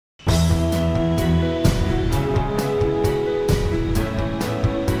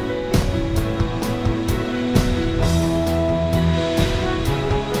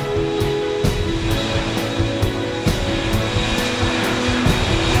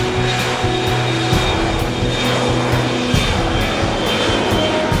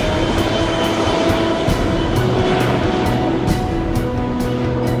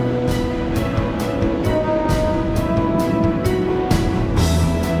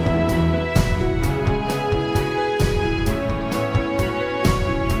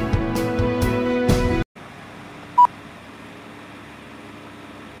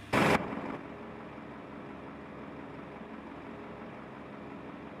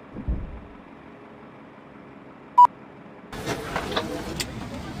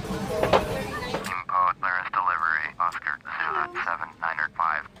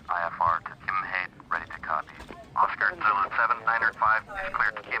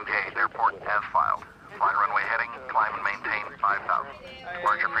engage. Airport as filed. Fly runway heading, climb and maintain 5,000.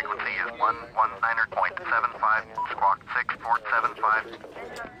 Departure frequency is 119.75, squawk 6475.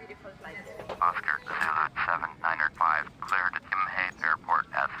 Oscar Zulu 7905, cleared at Kimhe Airport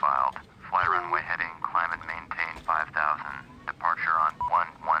as filed. Fly runway heading, climb and maintain 5,000. Departure on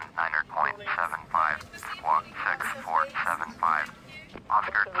 119.75, squawk 6475.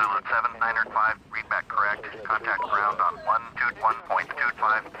 Oscar Zulu 7905, read back correct. Contact ground on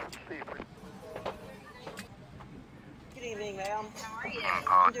 121.25. Good evening, ma'am.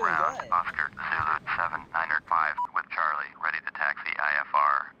 Impose ground, Oscar Zulu 7905 with Charlie, ready to taxi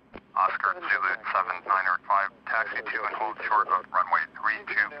IFR. Oscar Zulu 7905, taxi to and hold short of runway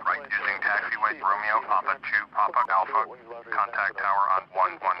 32, right using taxiway Romeo Papa 2 Papa Alpha. Contact tower on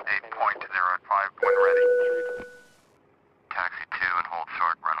 118.05 when ready. Taxi to and hold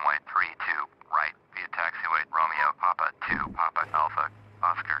short runway 32, right via taxiway Romeo Papa 2 Papa Alpha.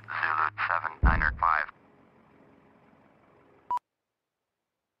 Oscar Zulu 7905.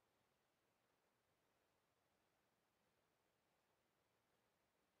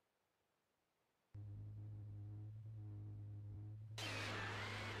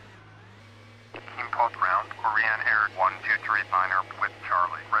 Impulse ground, Korean Air 1239er with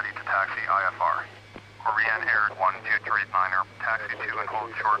Charlie, ready to taxi IFR. Korean Air 1239er, taxi to and hold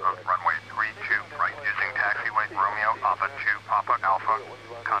short of runway 32, right using taxiway Romeo Papa 2 Papa Alpha.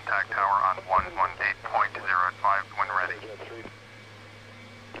 Contact tower on 118.05 when ready.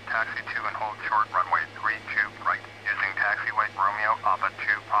 Taxi to and hold short runway 32, right using taxiway Romeo Papa 2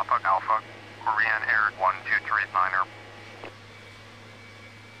 Papa Alpha. Korean Air 1239er.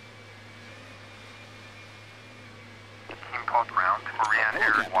 Impulse ground, Korean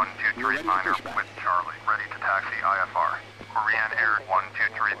Air 1239er with Charlie, ready to taxi IFR. Korean Air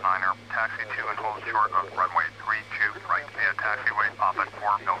 1239er, taxi to and hold short of runway 32, right via taxiway Papa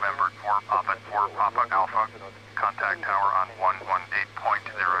 4 November 4 Papa 4 Papa Alpha. Contact tower on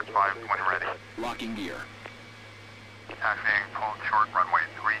 118.05 when ready. Locking gear. Taxiing hold short runway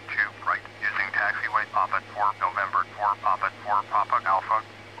 32, right using taxiway Papa 4 November 4 Papa 4 Papa Alpha.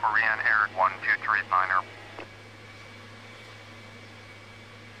 Korean Air 1239er.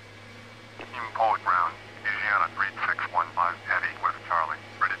 Impulse ground, Asiana 3615 Heavy with Charlie,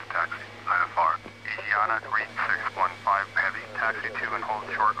 ready to taxi. IFR, Asiana 3615 Heavy, taxi to and hold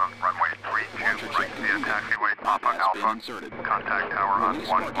short of runway 32, right via taxiway Papa Alpha. Contact tower on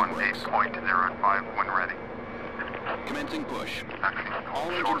 118.05 when ready. Commencing push. Taxi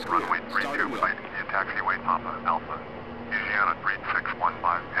hold short runway 32, right via taxiway Papa Alpha. Asiana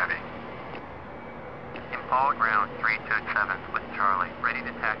 3615 Heavy. Impulse ground 327 with Charlie, ready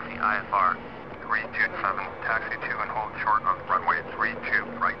to taxi IFR. 327, taxi to and hold short of runway 32,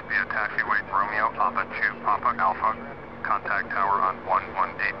 right via taxiway Romeo Papa 2 Papa Alpha. Contact tower on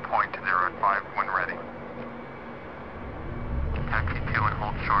 118.05 when ready. Taxi to and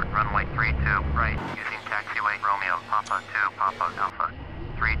hold short runway 32, right using taxiway Romeo Papa 2 Papa Alpha.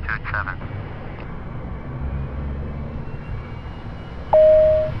 327.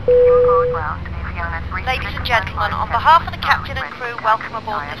 Ladies and gentlemen, on behalf of the captain and crew, welcome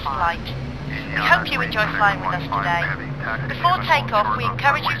aboard this flight. We hope you enjoy flying with us today. Before takeoff, we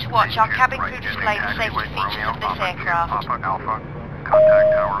encourage you to watch our cabin crew display the safety features of this aircraft.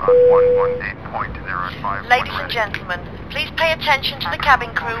 Ladies and gentlemen, please pay attention to the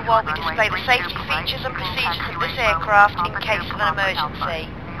cabin crew while we display the safety features and procedures of this aircraft in case of an emergency.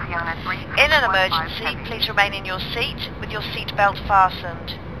 In an emergency, please remain in your seat with your seat belt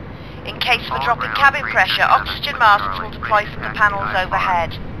fastened. In case of a drop in cabin pressure, oxygen masks will deploy from the panels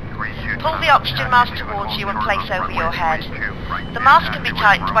overhead. Pull the oxygen mask towards you and place over your head. The mask can be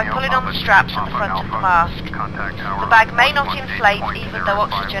tightened by pulling on the straps at the front of the mask. The bag may not inflate even though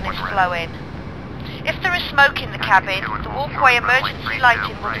oxygen is flowing. If there is smoke in the cabin, the walkway emergency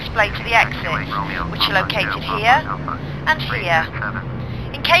lighting will display to the exits, which are located here and here.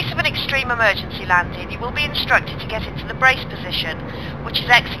 In case of an extreme emergency landing, you will be instructed to get into the brace position, which is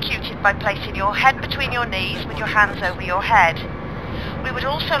executed by placing your head between your knees with your hands over your head. We would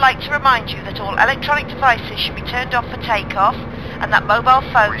also like to remind you that all electronic devices should be turned off for takeoff and that mobile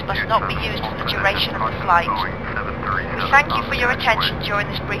phones must not be used for the duration of the flight. We thank you for your attention during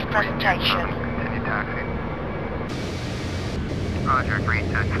this brief presentation. Roger,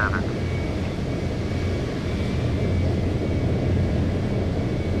 327.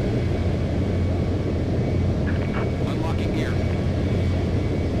 Unlocking gear.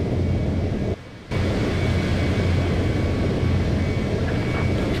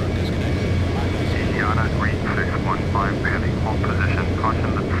 Asiana 3615 Heavy, hold position,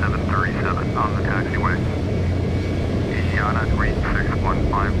 caution the 737 on the taxiway. Asiana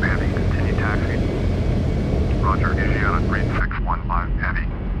 3615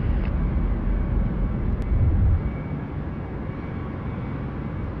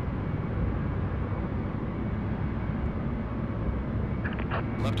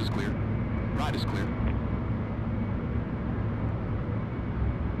 Left is clear. Right is clear.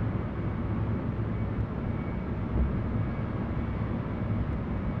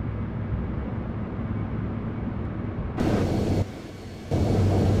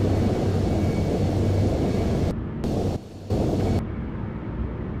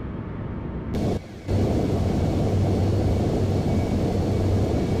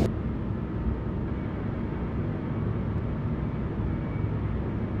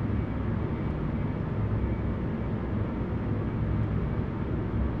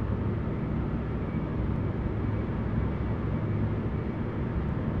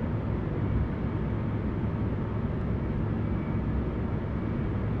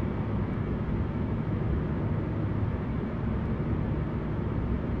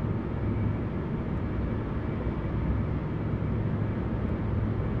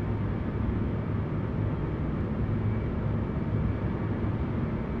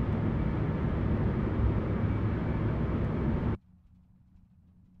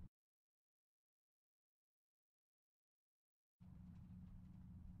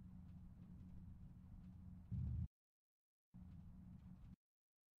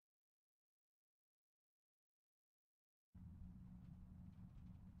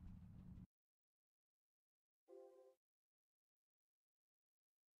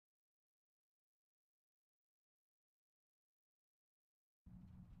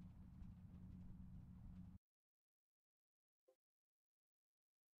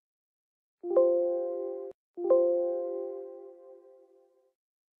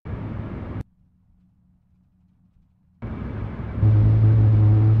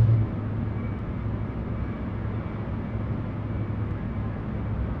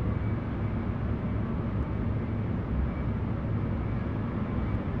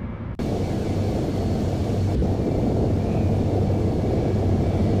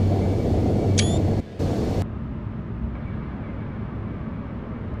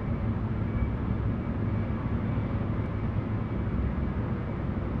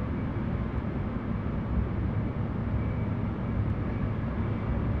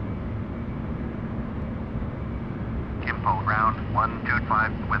 Ground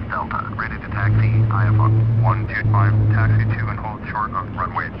 125 with Delta, ready to taxi IFR. 125, taxi to and hold short of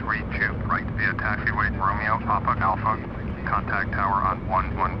runway 32, right via taxiway Romeo Papa Alpha. Contact tower on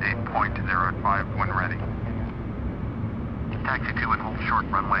 118.05 when ready. Taxi to and hold short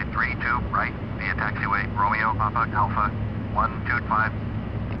runway 32, right via taxiway Romeo Papa Alpha. 125.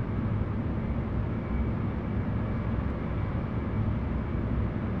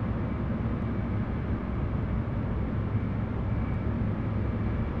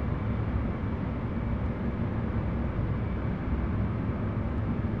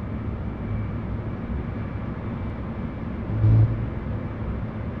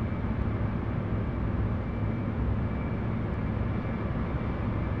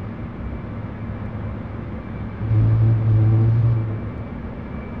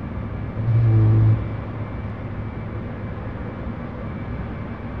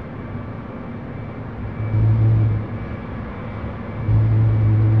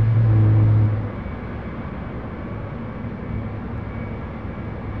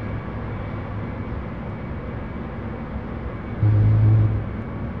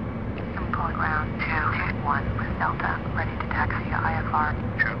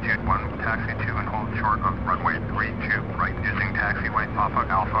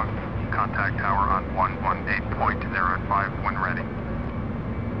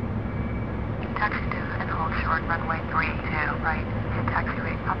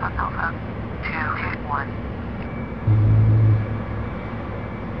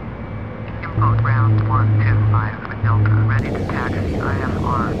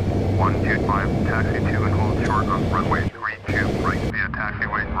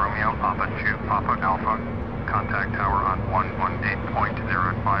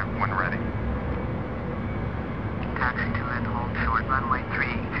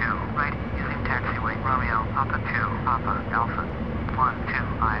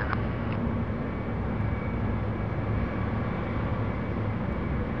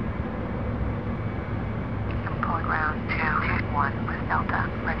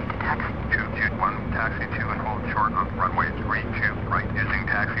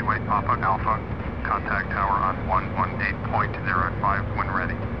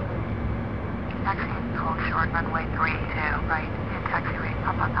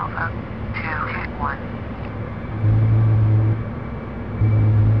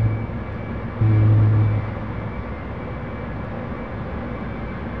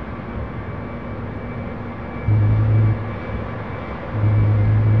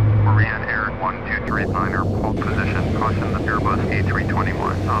 1239er, hold position, caution the Airbus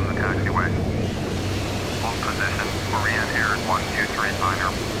A321 on the taxiway. Hold position, Korean Air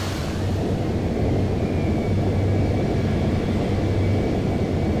 1239er.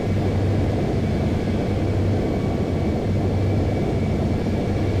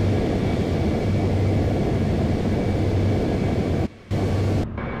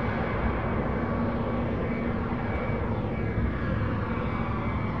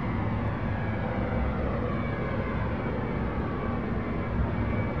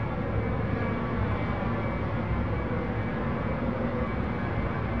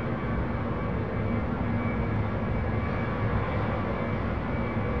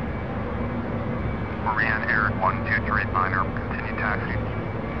 Korean Air 1239er, continue taxi.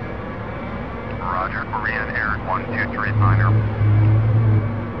 Roger, Korean Air 1239er.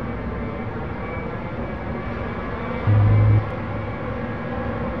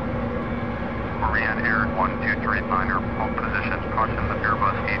 Korean Air 1239er, hold position, caution the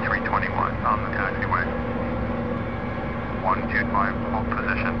Airbus A321 on the taxiway. 125, hold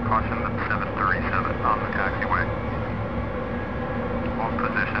position, caution the 737 on the taxiway. Hold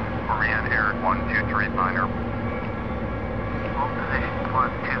position, Korean Air 1239er. Hold position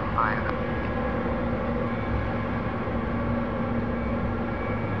 125.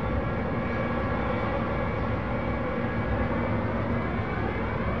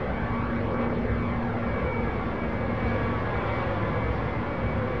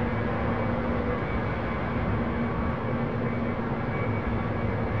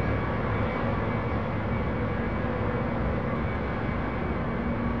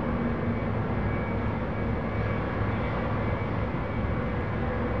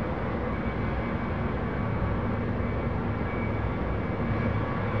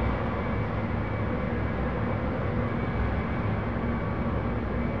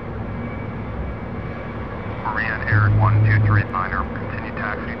 Korean Air 1239er, continue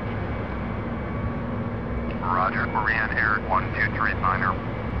taxi. Roger, Korean Air 1239er.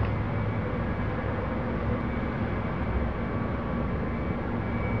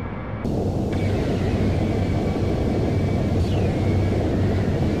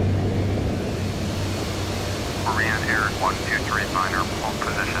 Korean Air 1239er, hold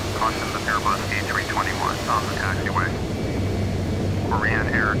position, caution the Airbus A321 on the taxiway. Korean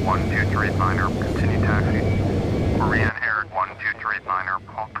Air 1239er, continue taxi. Korean Air 1239er,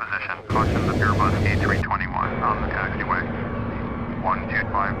 hold position, caution the Airbus A321 on the taxiway.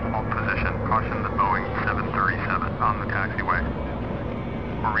 125, hold position, caution the Boeing 737 on the taxiway.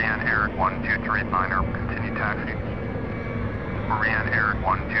 Korean Air 1239er, continue taxi. Korean Air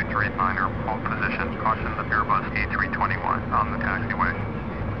 1239er, hold position, caution the Airbus A321 on the taxiway.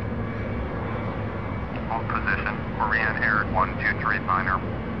 Hold position, Korean Air 1239er.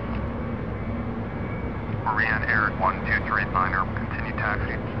 Korean Air 1239er, continue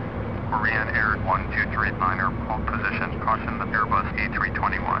taxi. Korean Air 1239er, hold position, caution the Airbus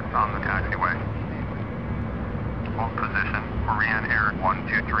A321 on the taxiway. Hold position, Korean Air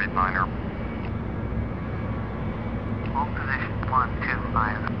 1239er. Hold position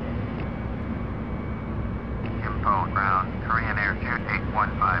 125. Info ground, Korean Air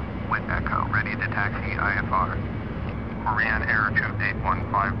 2815 with Echo, ready to taxi IFR. Korean Air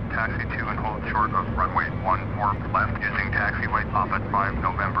 2815, taxi to and hold short of runway 14 left using taxiway Papa 5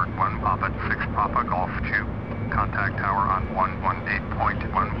 November 1 Papa 6 Papa Golf 2. Contact tower on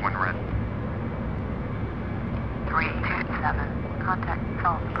 118.1 when ready. 327, contact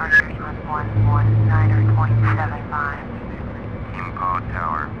Salt departures on 119.75. Info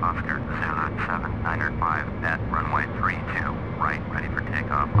tower, Oscar Zulu 7905 at runway 32, right, ready for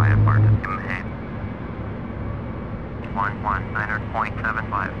takeoff, IFR to Kimhe. 119.75,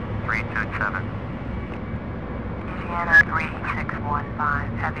 327. Louisiana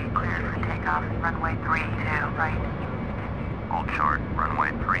 3615, heavy cleared for takeoff, runway 32, right. Hold short,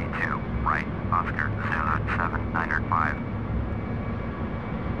 runway 32, right, Oscar Zulu 7905.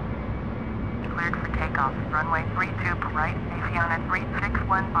 Cleared for takeoff, runway 32, right, Louisiana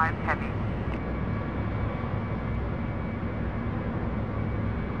 3615, heavy.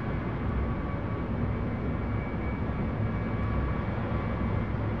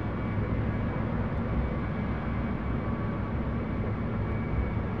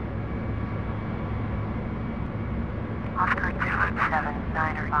 Oscar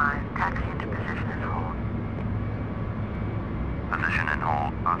 27905, taxi into position and hold. Position and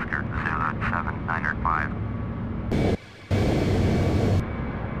hold, Oscar Zulu 7905.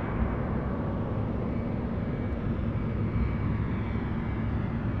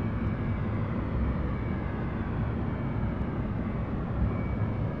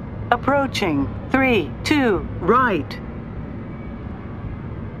 Approaching. 3, 2, right.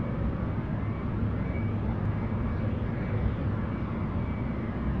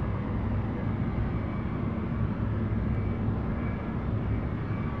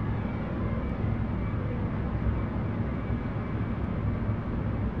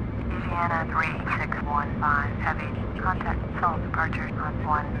 Louisiana 3615 Heavy. Contact Seoul departure on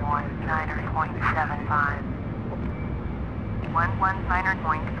 119.75.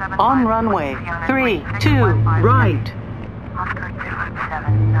 119.75. On runway. 3, 2, right. Oscar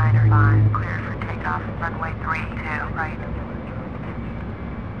 27905. Clear for takeoff. Runway 32 right.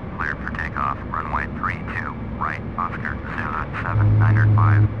 Cleared for takeoff, runway 32, right, Oscar, Zulu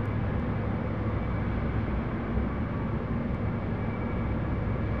 7905.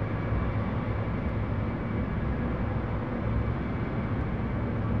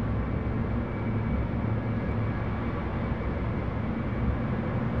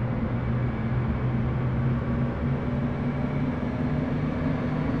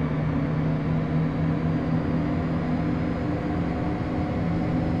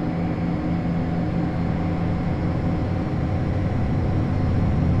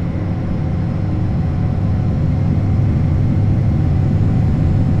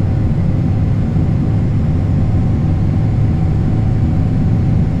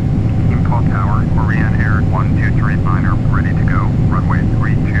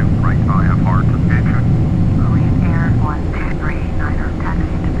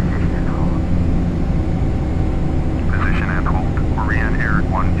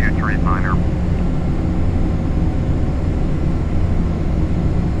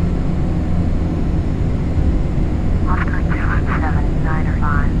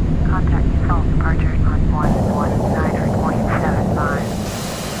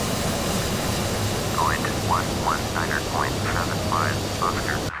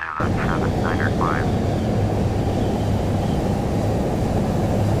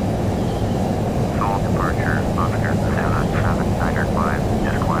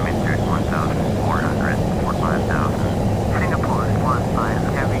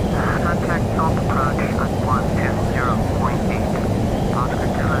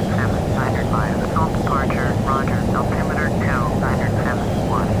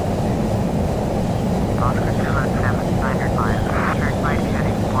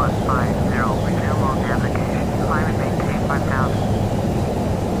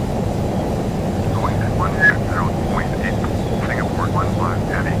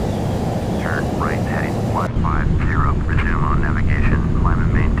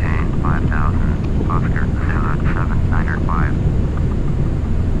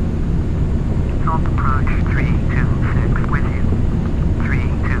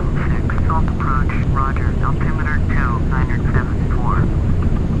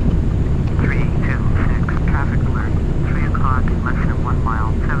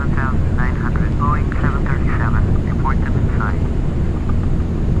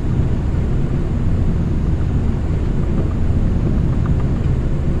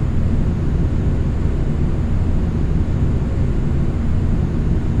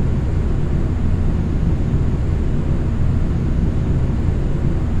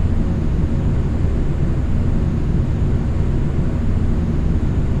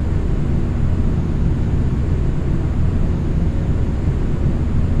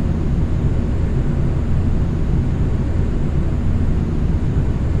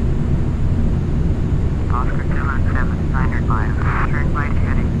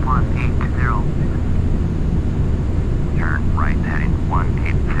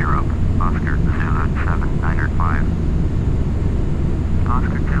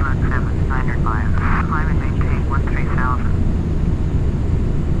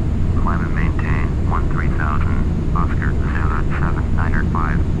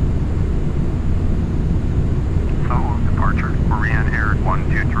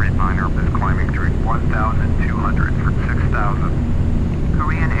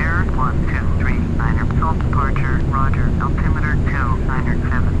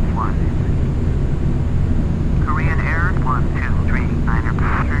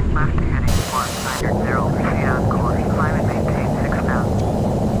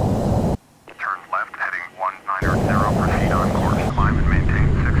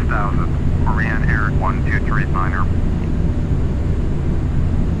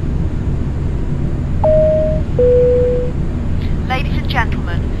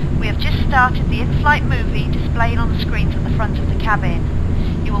 Started the in-flight movie displayed on the screens at the front of the cabin.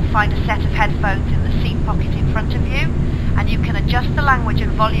 You will find a set of headphones in the seat pocket in front of you, and you can adjust the language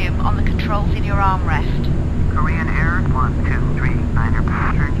and volume on the controls in your armrest. Korean Air 123,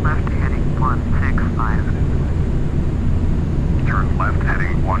 turn left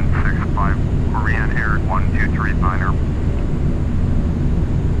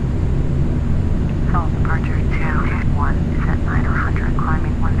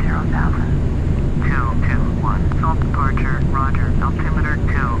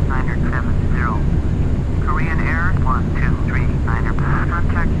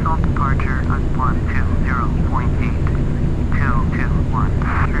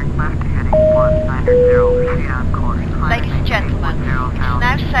proceed on course. Ladies and gentlemen, it is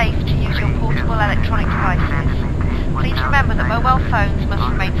now safe to use your portable electronic devices. Please remember that mobile phones must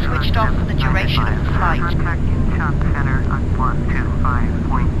remain switched off for the duration of the flight. Contact Incheon Center on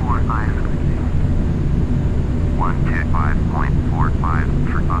 125.45.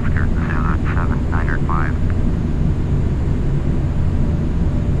 125.45 for Oscar Zulu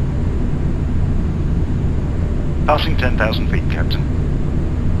 7905. Passing 10,000 feet, Captain.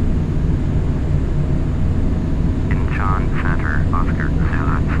 Incheon Center, Oscar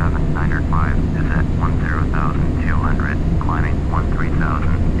Zulu 7905 is at 10,200, climbing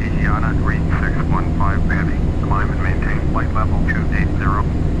 13,000. Asiana 3615 heavy, climb and maintain flight level 280.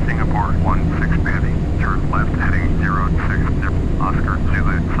 Singapore 16 heavy, turn left heading 060. Oscar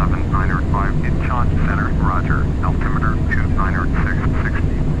Zulu 7905, Incheon Center, roger, altimeter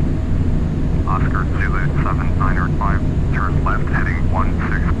 29660. Oscar Zulu 7905, turn left heading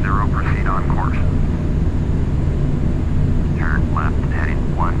 160, proceed on course. Turn left heading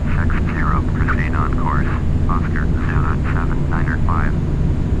 160, proceed on course. Oscar Zulu 7905.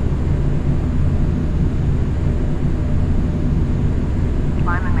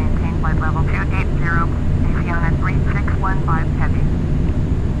 Climb and maintain flight level 280, Asiana 3615 heavy.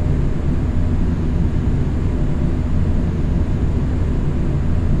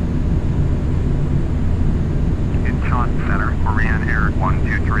 Incheon Center, Korean Air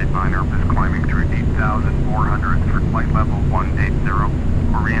 1235 is climbing through 8,400 for flight level 180.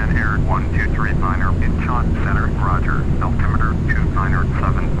 Korean Air 1235, Incheon Center, roger, altimeter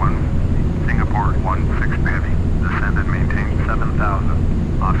 2971. Singapore 16 heavy, descend and maintain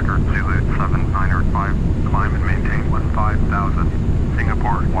 7,000. Oscar Zulu 7905, climb and maintain 15,000.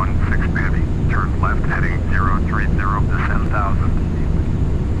 Singapore 16 heavy, turn left heading 030, descend 1,000.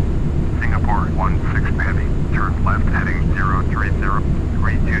 Singapore 16 heavy, turn left heading 030,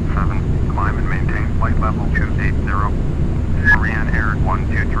 327, climb and maintain flight level 280. Korean Air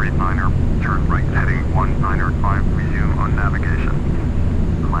 1235, turn right heading 1905, resume on navigation.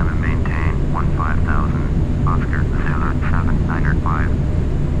 Climb and maintain 15,000, Oscar Zulu 7905.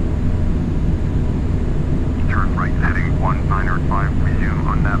 Turn right heading 1905, resume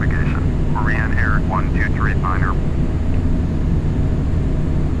on navigation. Korean Air 1235.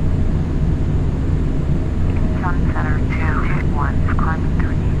 Incheon Center 221 is climbing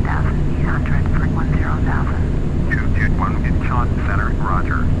through 8,800 for 10,000. 221 Incheon Center,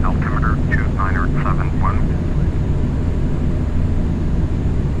 roger, altimeter 2971.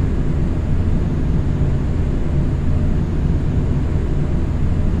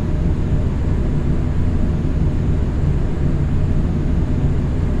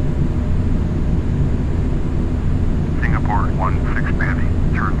 Singapore 16 heavy,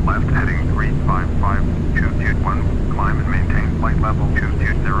 turn left heading 355, 221, climb and maintain flight level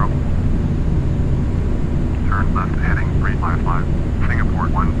 220. Turn left heading 355, Singapore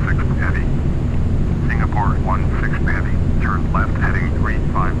 16 heavy. Singapore 16 heavy, turn left heading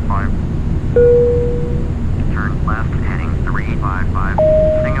 355. Turn left heading 355,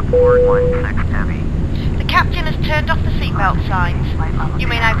 Singapore 16 heavy. The captain has turned off the seatbelt signs. You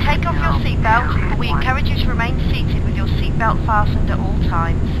may now take off your seatbelt, but we encourage you to remain seated with your seatbelt fastened at all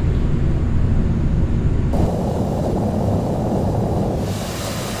times.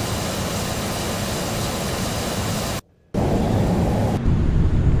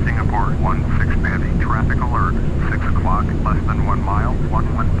 Singapore 16 heavy, traffic alert, 6 o'clock, less than 1 mile,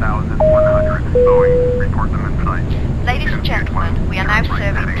 1,100. Boeing, report them in sight. Ladies and gentlemen, we are now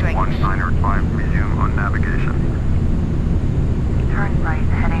serving drinks. 1905, resume on navigation. Turn right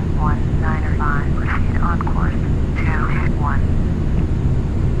heading 195, proceed on course 281.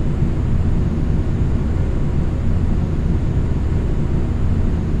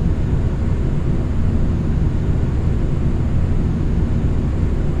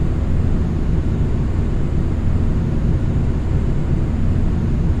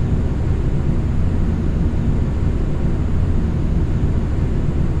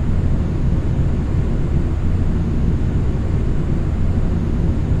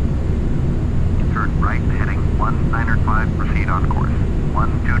 Right heading 1905, proceed on course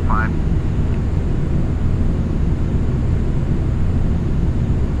 125.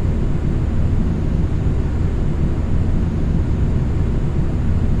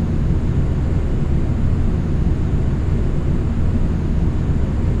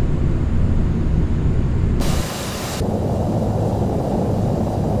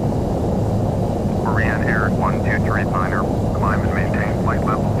 Korean Air 1235, climb and maintain flight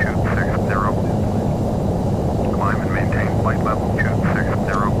level 260. Climb and maintain flight level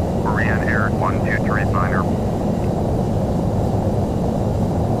 260, Korean Air 1235.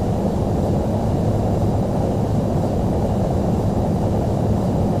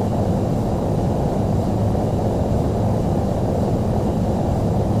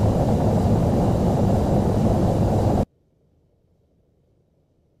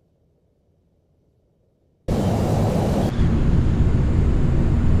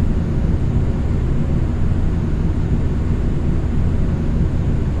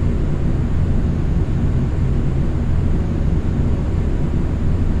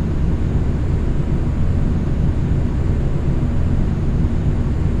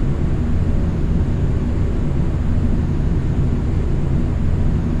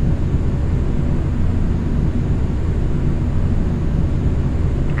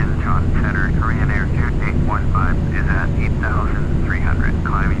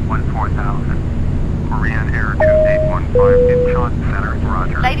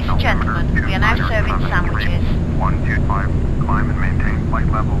 We are now serving sandwiches. 125, climb and maintain flight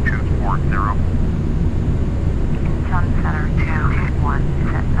level 240. Sun Center 221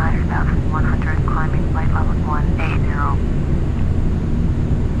 is at 9,100, climbing flight level 180.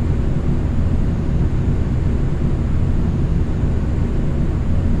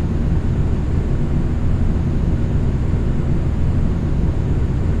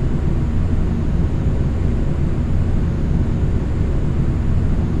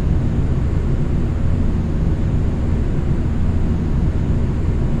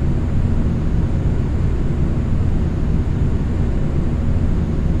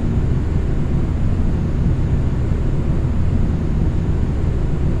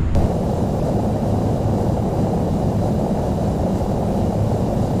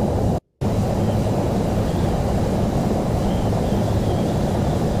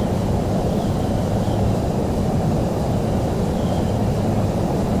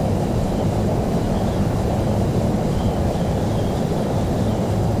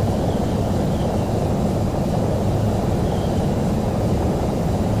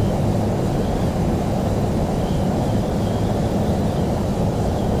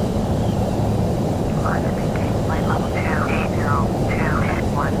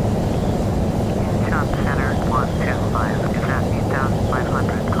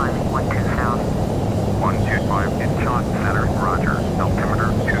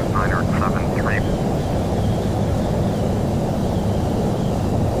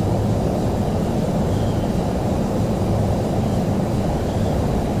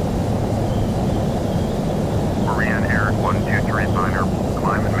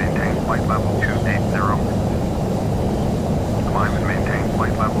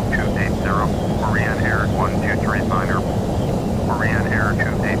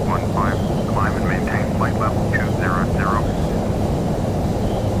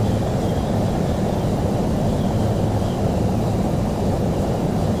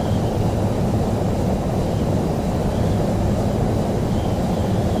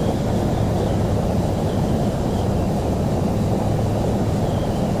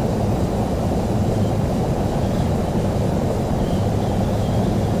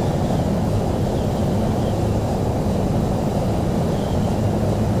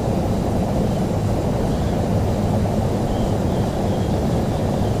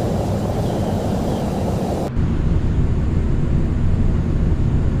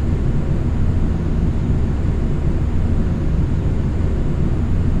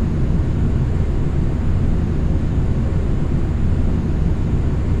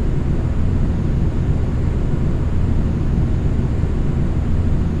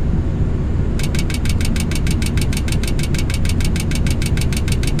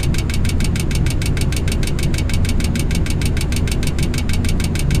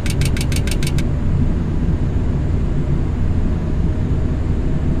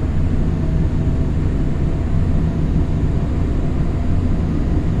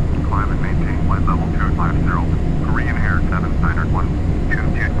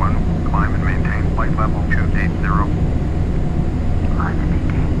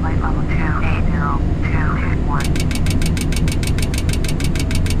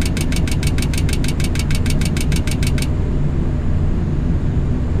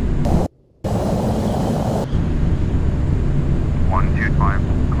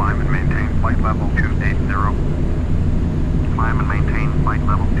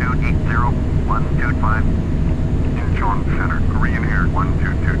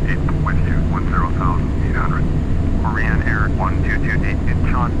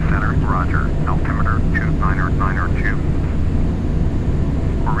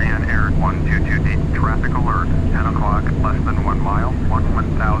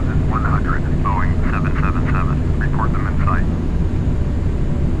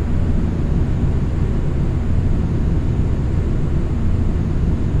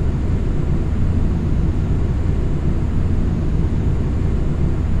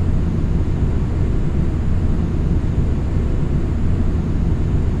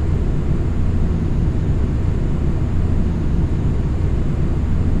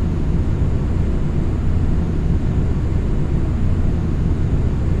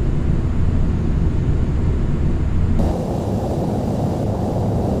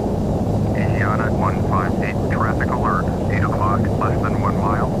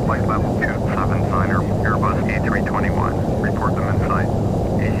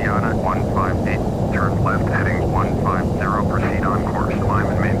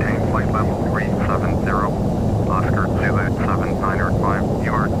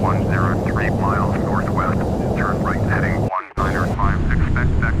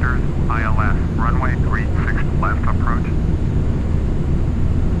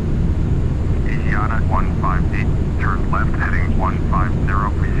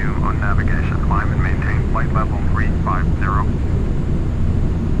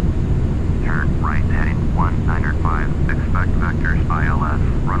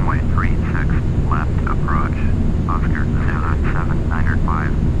 runway 36, left approach. Oscar Zulu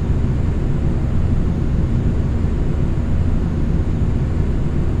 7905.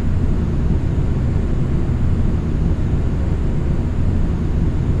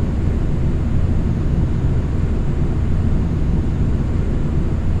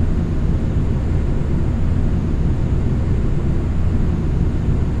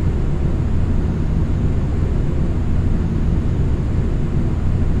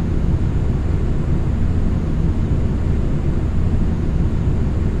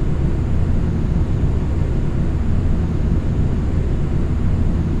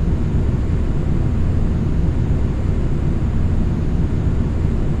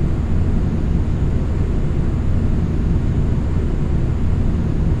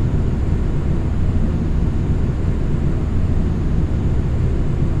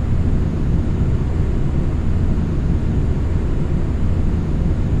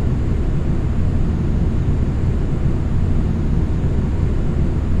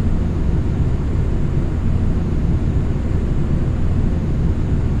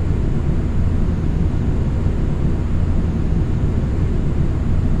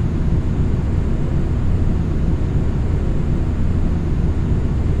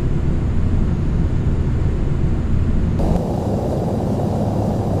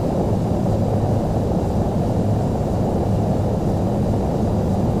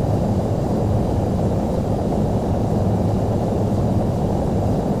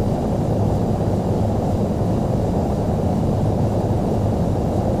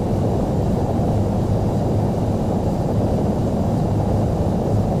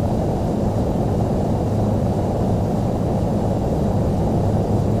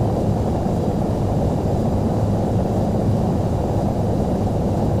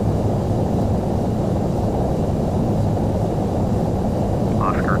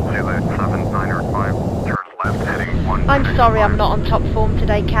 I'm sorry I'm not on top form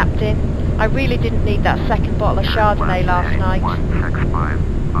today, Captain. I really didn't need that second bottle of Chardonnay last night.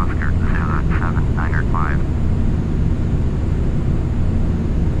 165, Oscar Zulu 7905.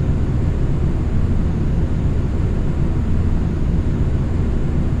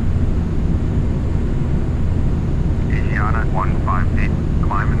 Asiana 158,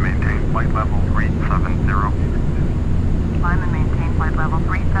 climb and maintain flight level 370. Climb and maintain flight level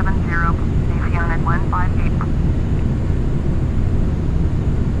 370, Asiana 158.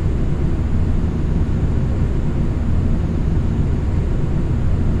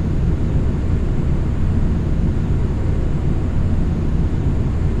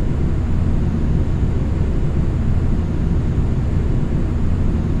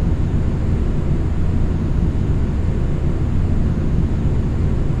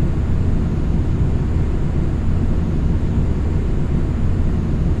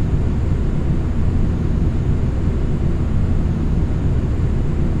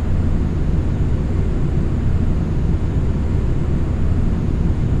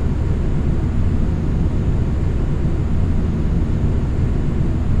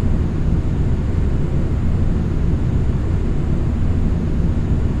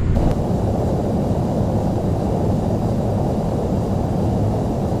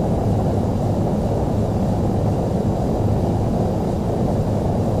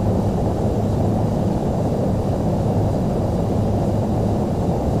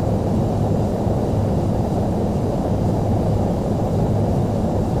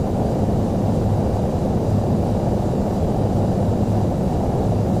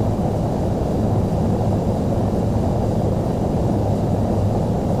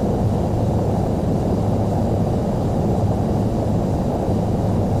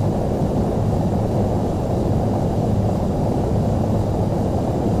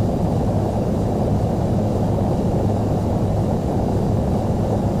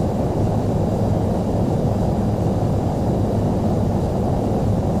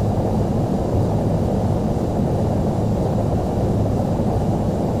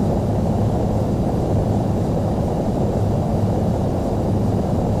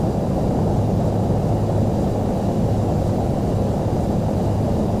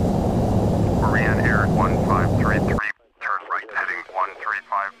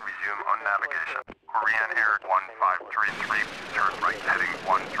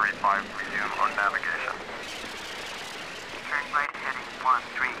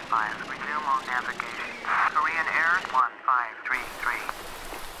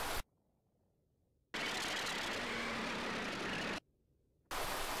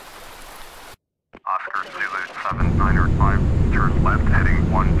 Oscar Zulu 7905, turn left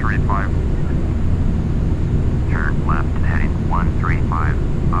heading 135. Turn left heading 135,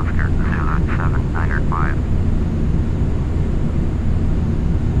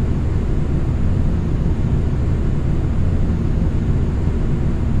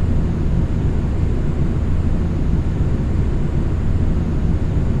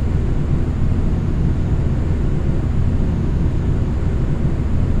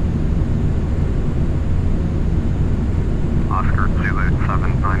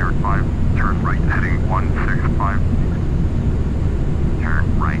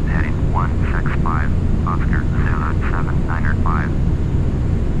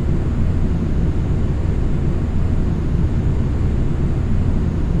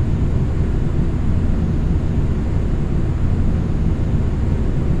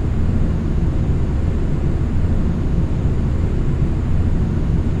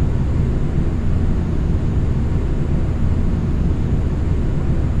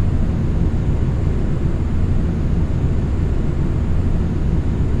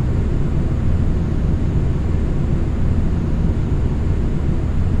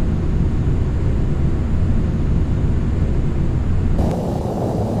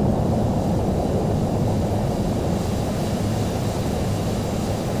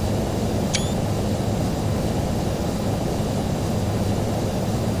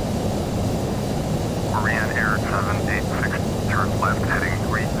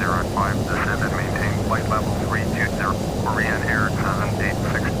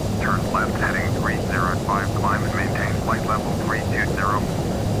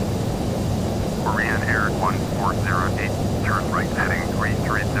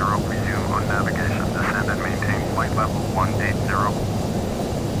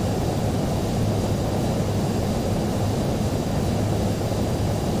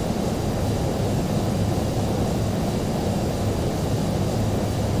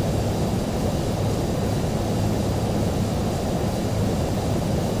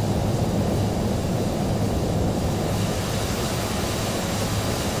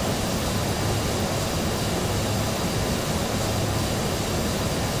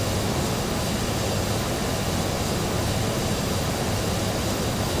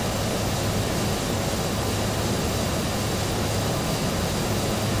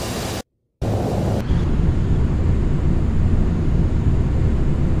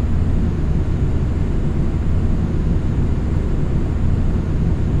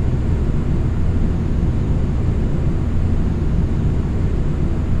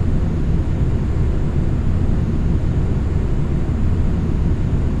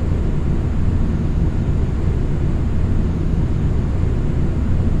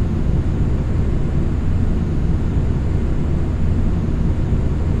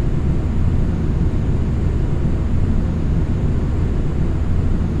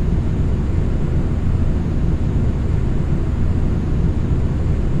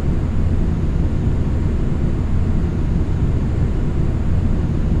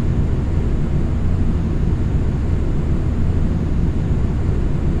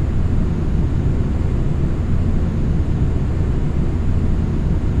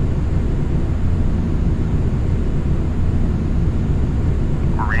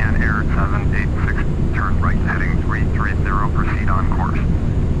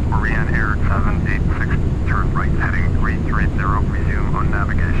 on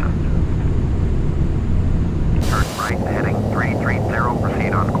navigation. Turn right heading 330,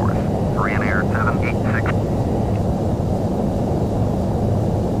 proceed on course. Korean Air 786.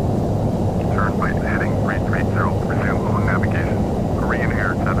 Turn right heading 330, resume on navigation. Korean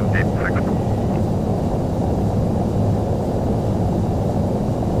Air 786.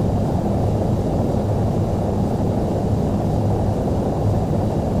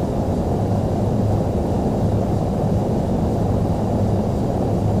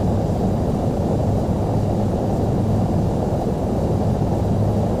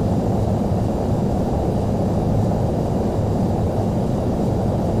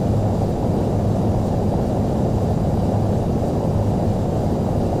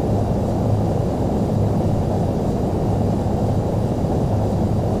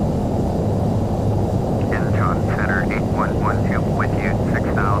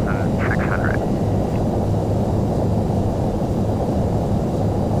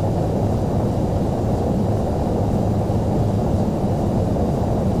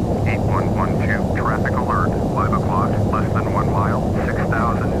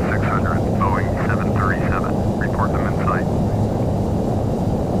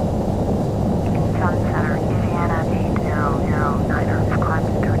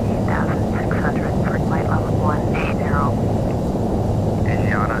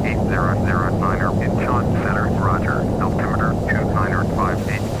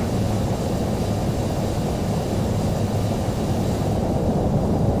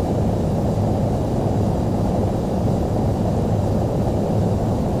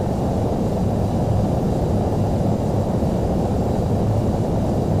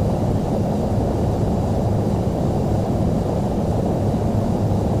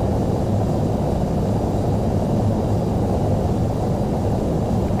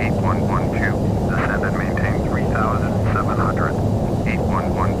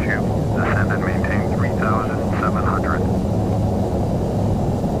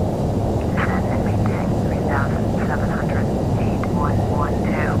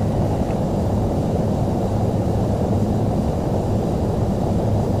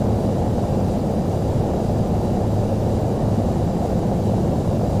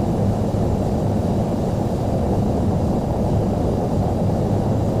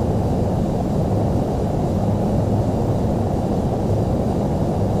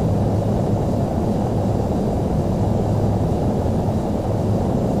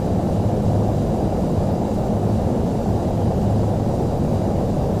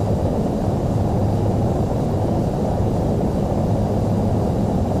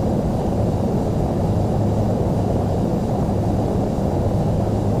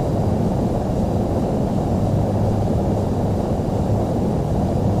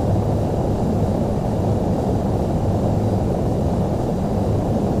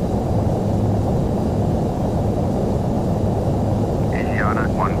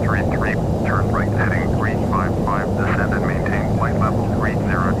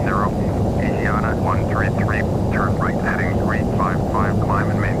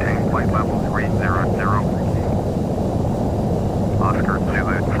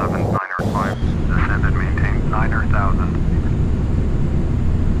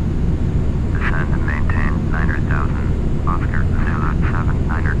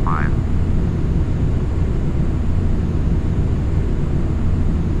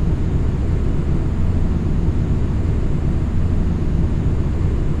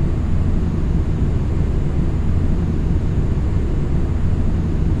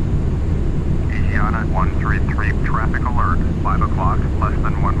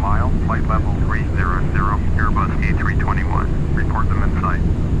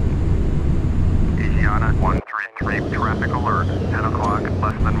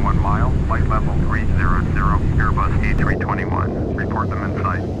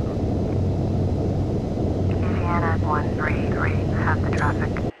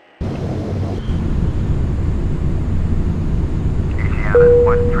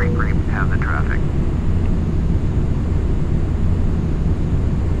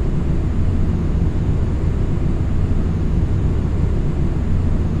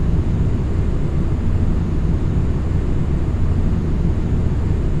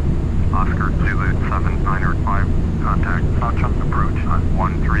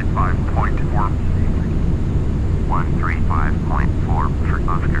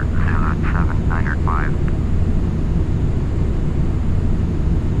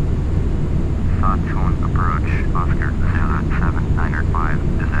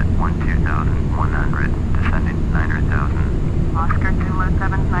 Oscar Zulu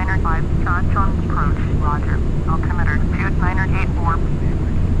 7 Niner 5, Chon approach, roger. Altimeter 2984.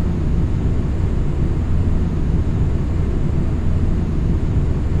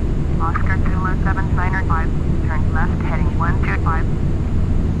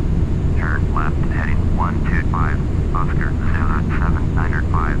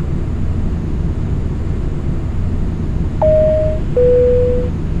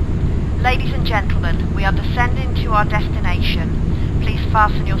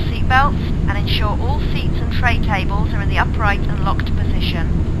 fasten your seatbelts and ensure all seats and tray tables are in the upright and locked position.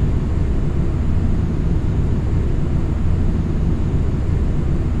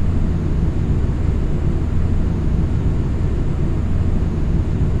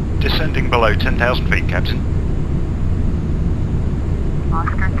 Descending below 10,000 feet, Captain.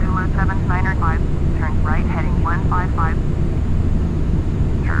 Oscar Zulu 7905, turn right heading 155.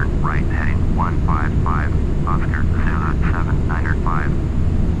 Turn right heading 155, Oscar Zulu 7905.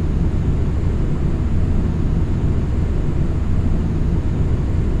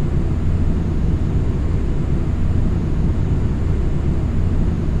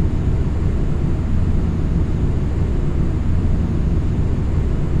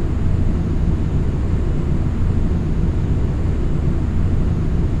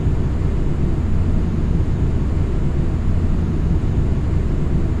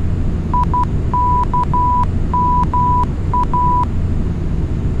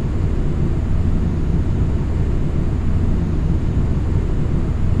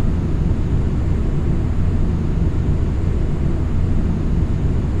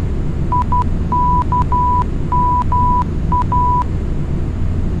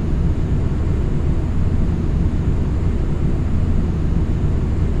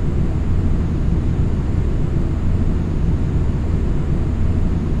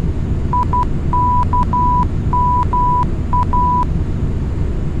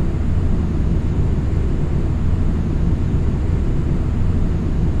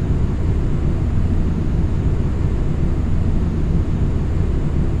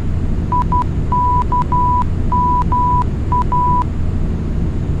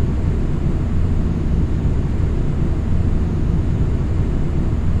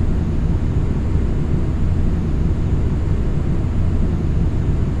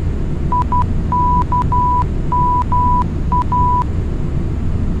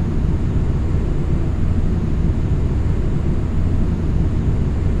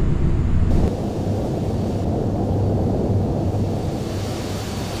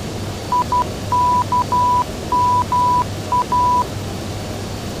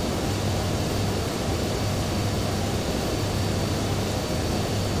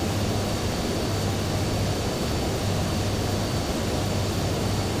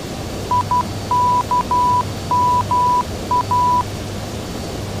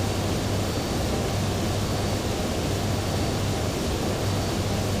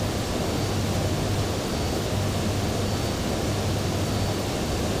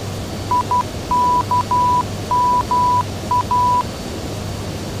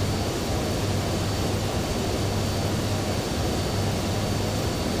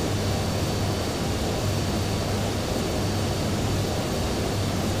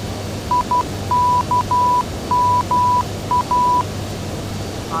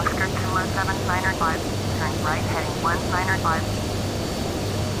 Oscar Zulu 7905, turn right heading 1905.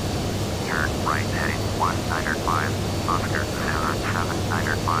 Turn right heading 1905, Oscar Zulu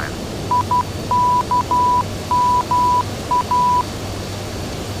 7905.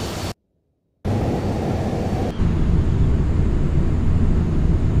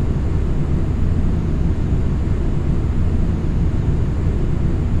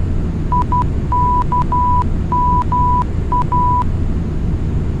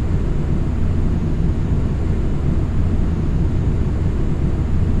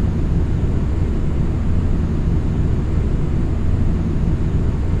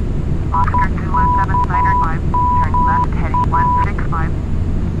 Oscar Zulu 7905, turn left heading 165.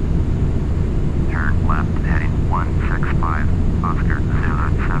 Turn left heading 165, Oscar Zulu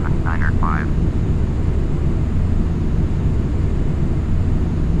 7905.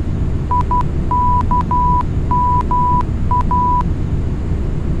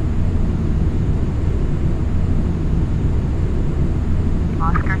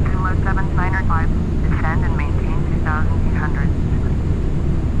 Oscar Zulu 7905, descend and maintain 2,800.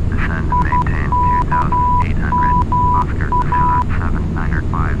 Descend and maintain 2,800, Oscar Zulu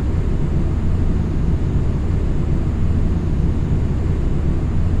 7905.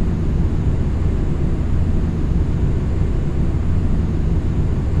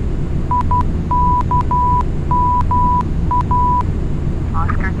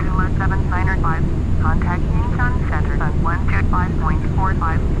 Oscar Zulu 7905, contact Yingsan Center on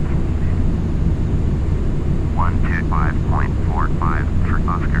 125.45. 125.45 for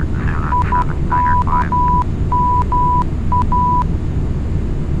Oscar Zulu 7905.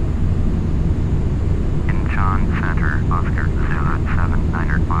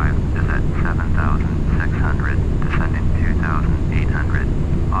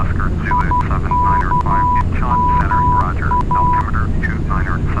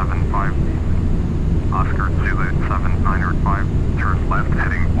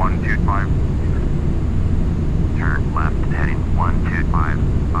 035. Turn left heading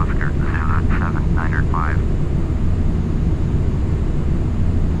 125. Oscar Zulu 7905.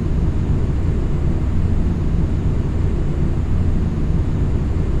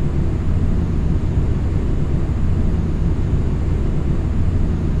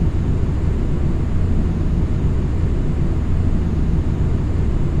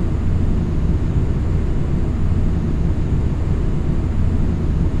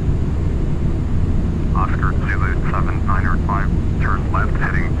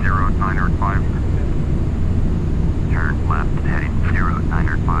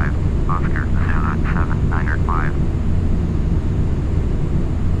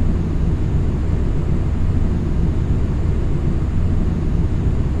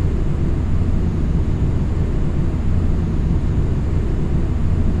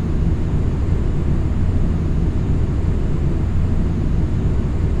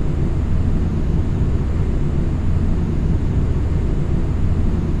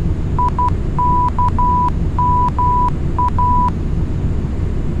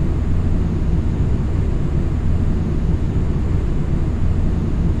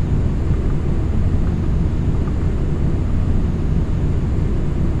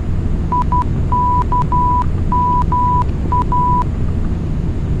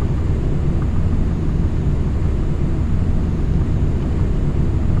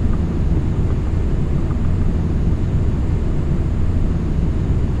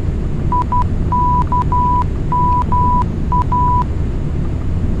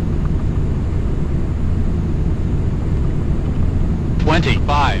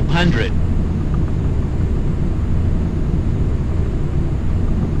 $2,500.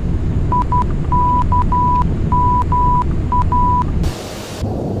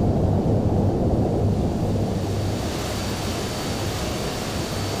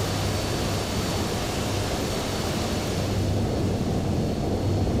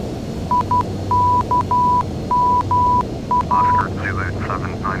 Oscar Zulu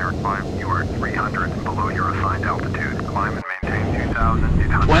 7905, you are 300 below your assigned altitude. Climb and maintain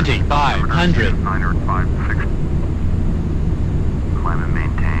 2,800. 2,500. 956. Climb and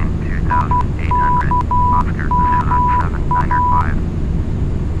maintain 2,800. Oscar Zulu 7905.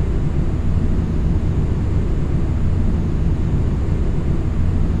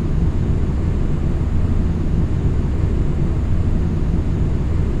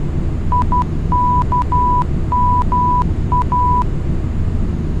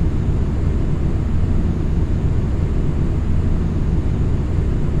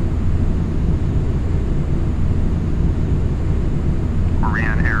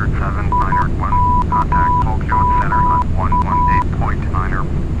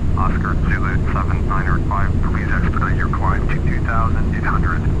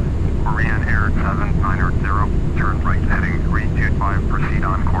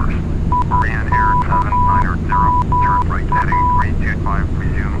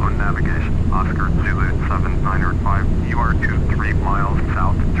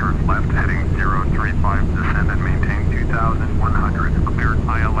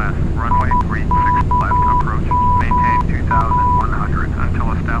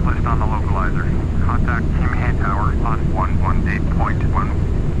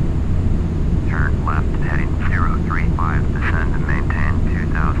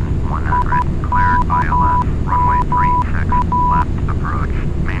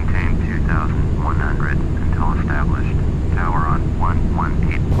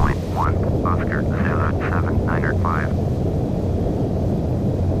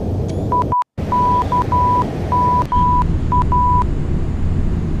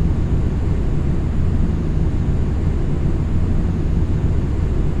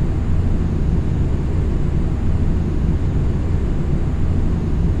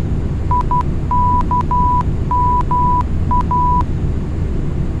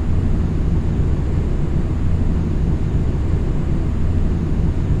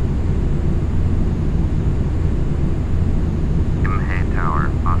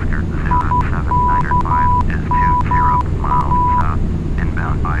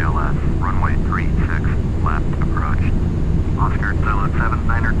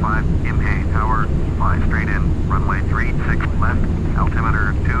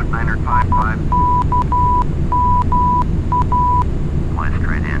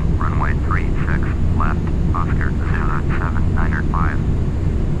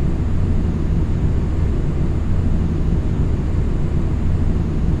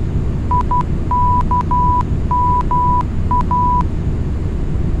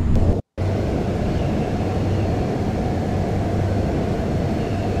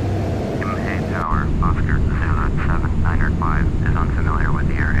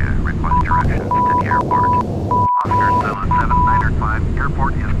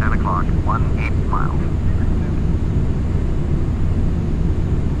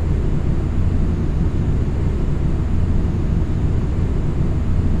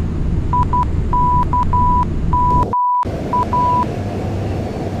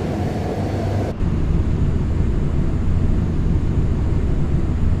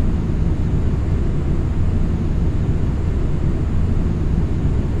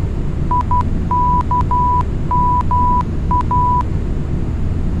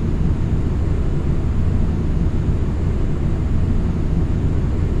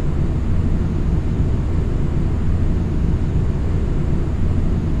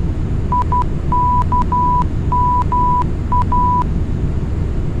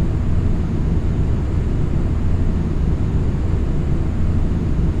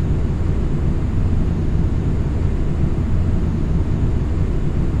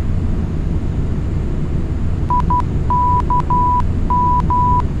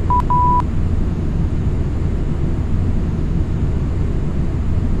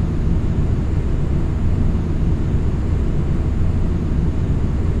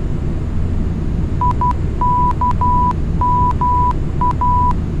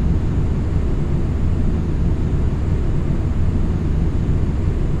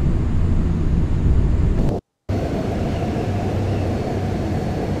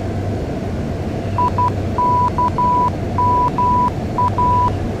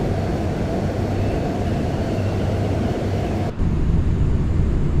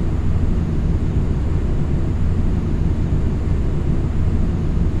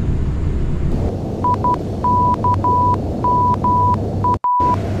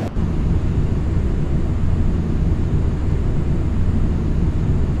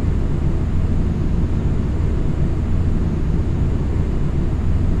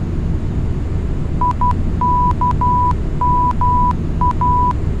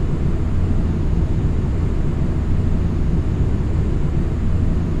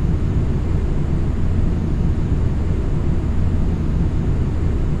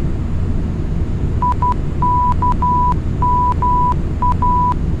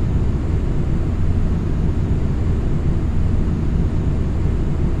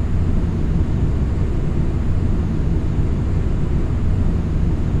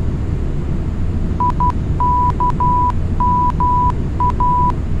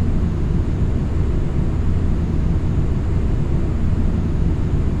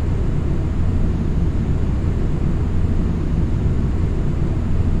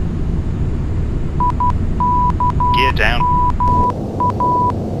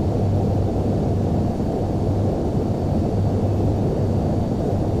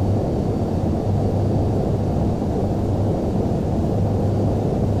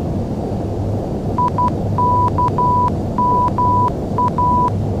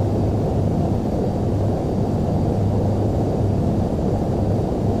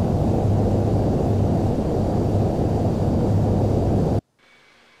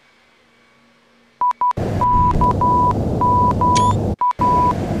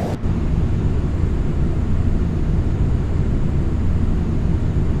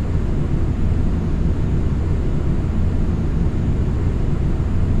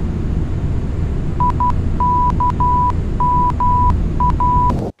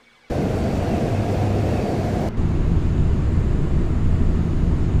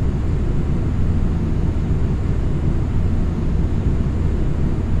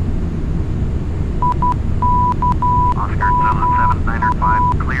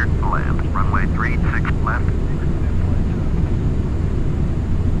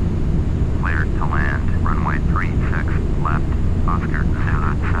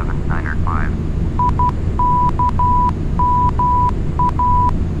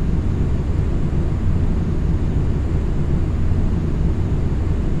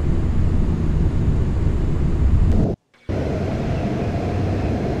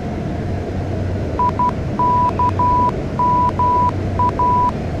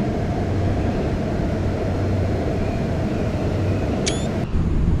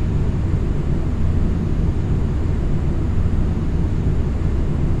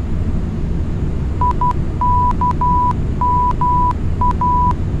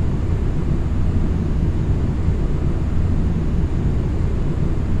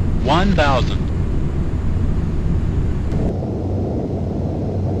 1,000.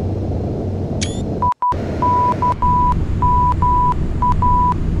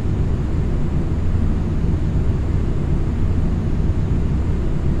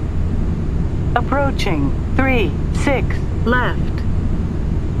 Approaching 36 left.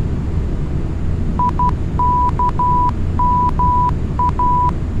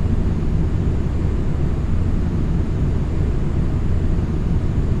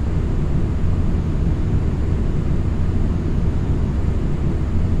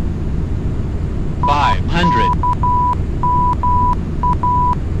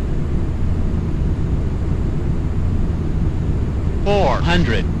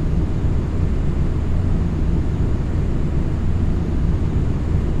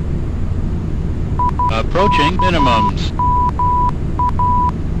 Approaching minimums.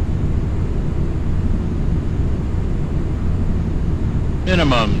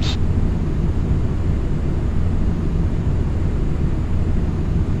 Minimums.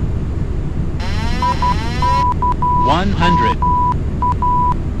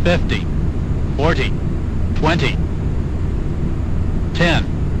 $100. 50. 40. 20. 10.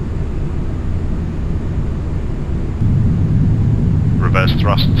 Reverse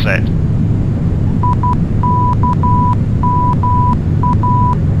thrust set.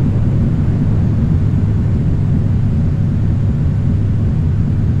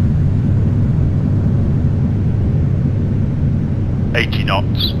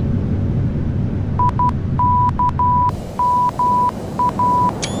 Knots.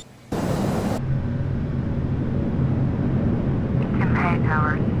 Kimhe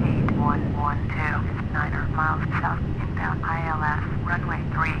Tower 8112, 9 miles south, inbound ILS, runway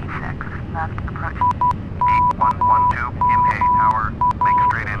 36, left approach. 8112, Kimhe Tower, make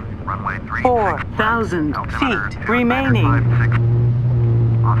straight in, runway 36. 4,000 feet remaining.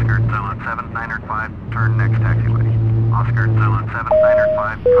 Oscar Zulu 7905, turn next taxiway. Oscar Zulu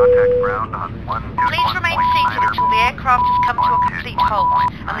 7905, contact ground on 121.9. Please remain seated until the aircraft has come to a complete halt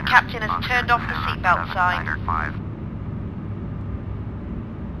and the captain has turned off the seatbelt sign.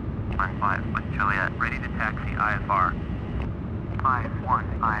 15 with Juliet, ready to taxi IFR.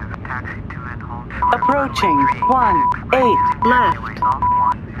 515, taxi to and hold short. Approaching 18 left. Off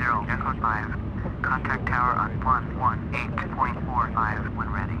 10, Echo 5. Contact tower on 118.45 when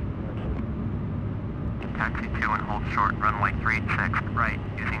ready. Taxi 2 and hold short, runway 36, right,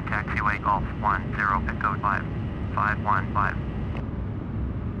 using taxiway Golf 10 Echo 5, 515.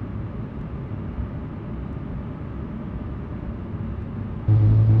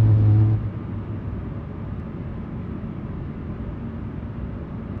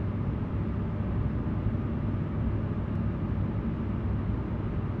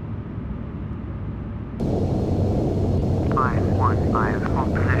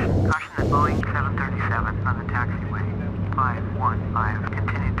 Hold position. Caution that Boeing 737 on the taxiway. 515,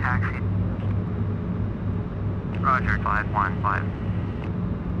 continue taxi. Roger, 515.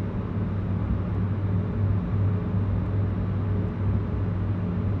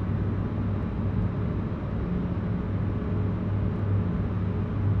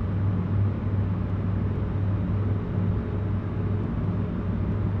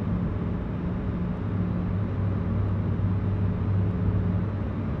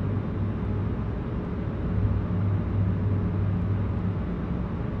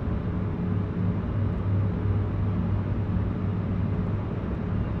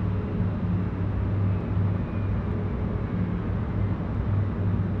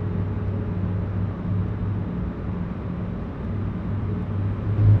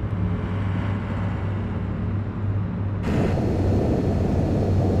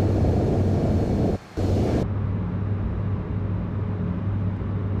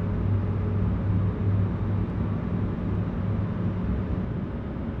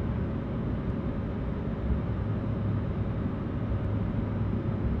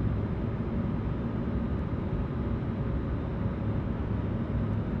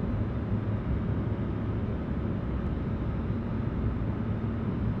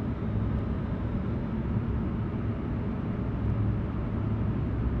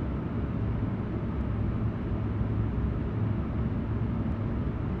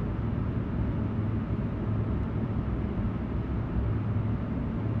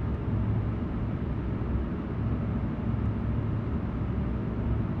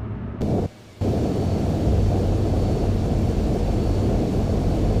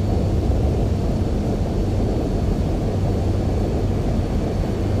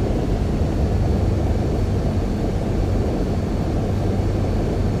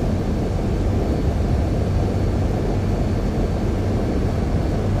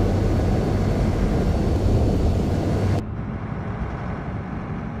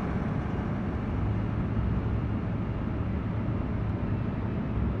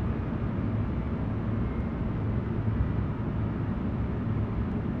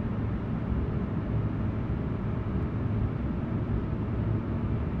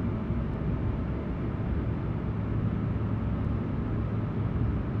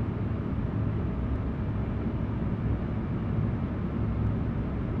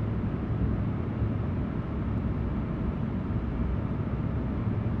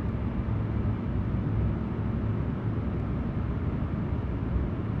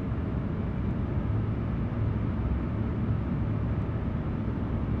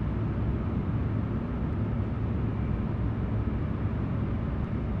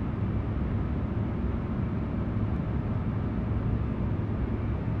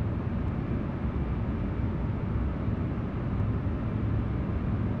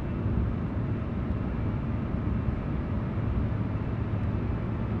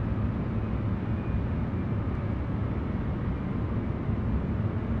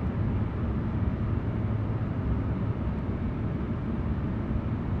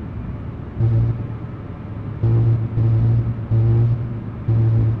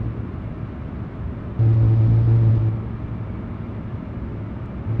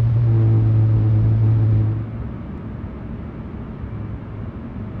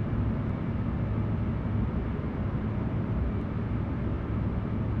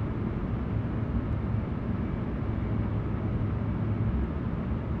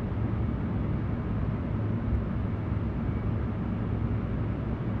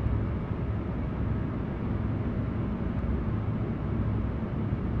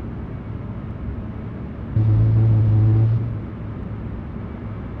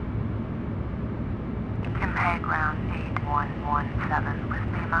 Ground 8117 with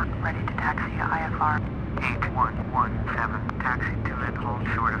Lima, ready to taxi IFR. 8117, taxi to and hold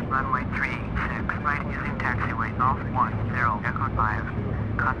short of runway 36, right using taxiway off 10, Echo 5.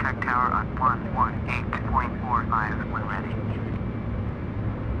 Contact tower on 118.45 when ready.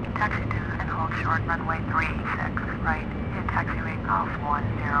 Taxi to and hold short runway 36, right using taxiway off 10,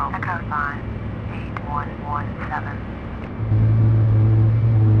 Echo 5, 8117.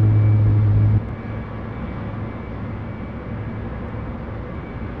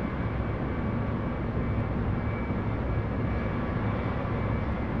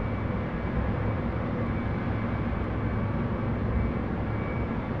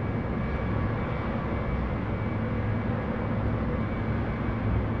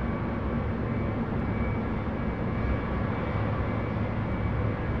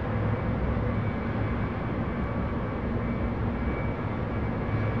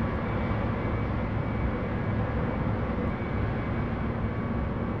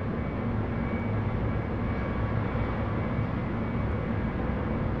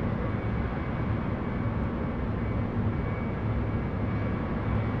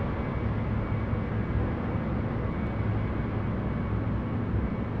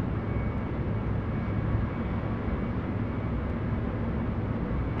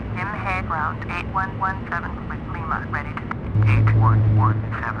 Ground 8117 with Lima, ready to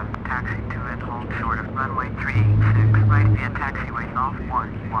 8117, taxi to and hold short of runway 36, right via taxiway off 11,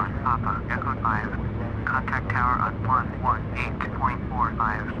 Papa, Echo 5. Contact tower on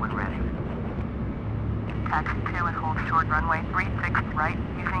 118.45 when ready. Taxi to and hold short runway 36, right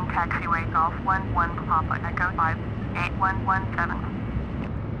using taxiway off 11, Papa, Echo 5, 8117.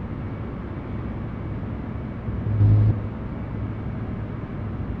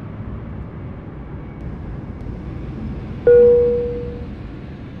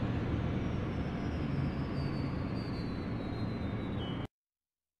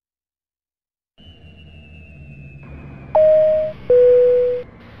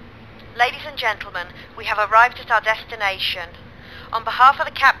 Ladies and gentlemen, we have arrived at our destination. On behalf of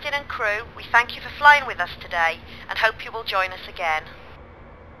the captain and crew, we thank you for flying with us today and hope you will join us again.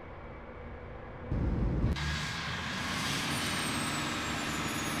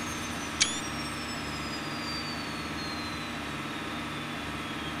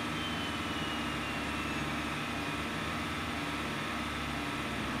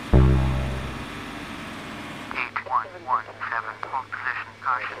 Hold position,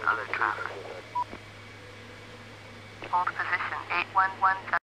 caution other traffic. Hold position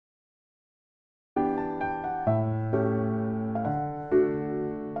 8117.